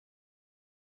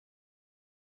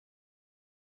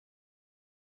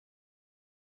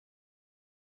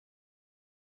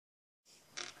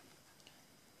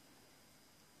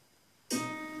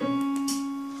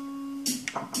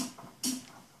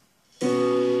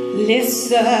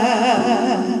Listen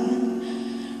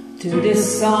to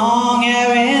this song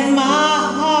here in my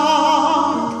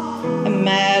heart, a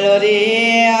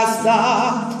melody I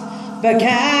start but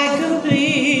can't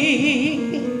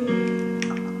complete.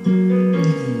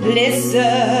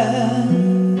 Listen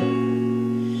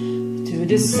to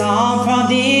this song from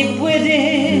deep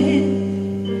within.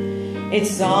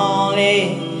 It's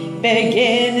only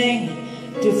beginning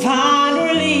to find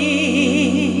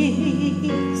release.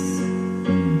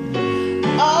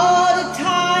 Oh, the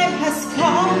time has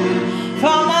come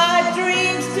for my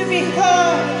dreams to be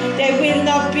heard. They will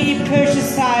not be pushed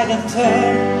aside and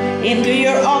turned into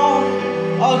your own,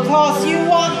 all cause you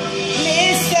want.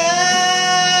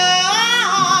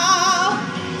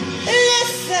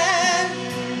 Listen,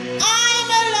 I'm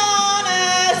alone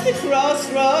at the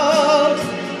crossroads.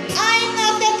 I'm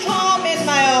not at home in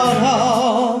my own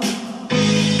home.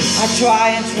 I try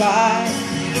and try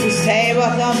to say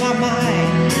what's on my mind.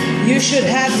 You should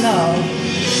have known.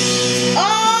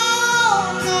 Oh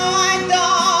no, I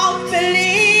don't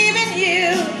believe in you.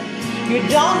 You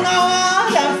don't know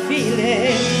what I'm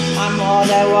feeling. I'm more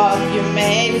than what you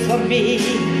made for me.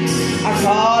 I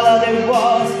follow the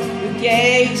words you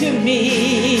gave to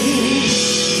me.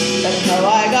 But now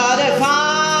I gotta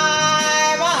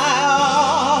find my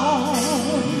own.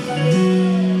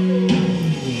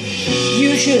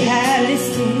 You should have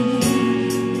listened.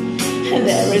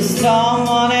 There is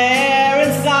someone here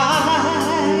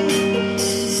inside,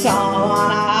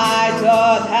 someone I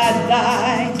thought had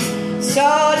died so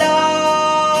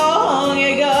long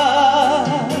ago.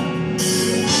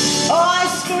 Oh, I'm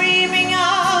screaming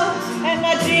out and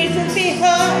my dreams will be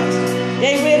hurt.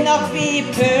 They will not be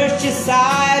purchased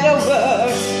either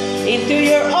words into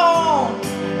your own,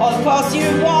 all cause you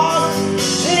won't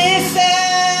listen.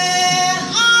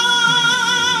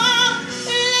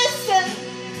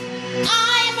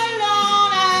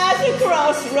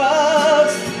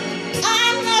 Crossroads,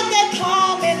 I'm not at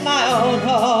home in my own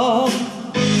home.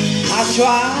 I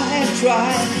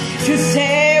try to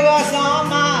say what's on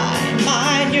my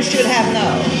mind. You should have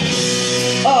known.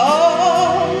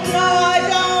 Oh no, I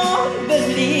don't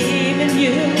believe in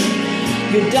you.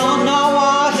 You don't know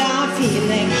what I'm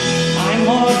feeling. I'm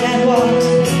more than what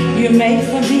you made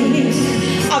for me.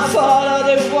 I follow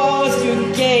the words you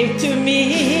gave to me.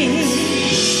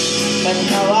 But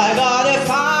now I gotta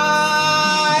find.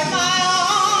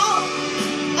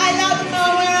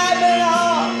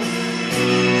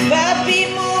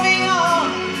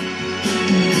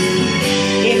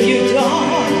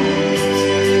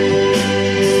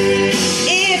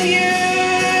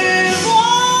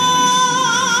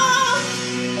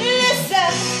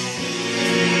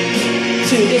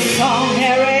 To this song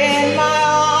here in my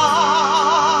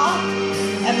heart,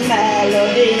 a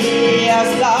melody has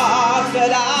lost,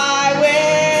 but I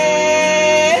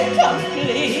will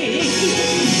complete.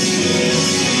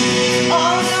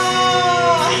 Oh no,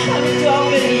 I don't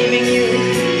believe in you.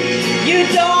 You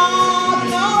don't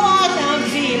know what I'm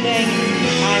feeling.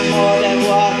 I'm more than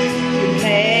what you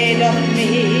made of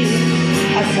me.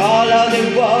 I follow the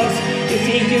words you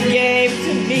think you gave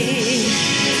to me.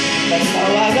 But now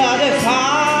I gotta find.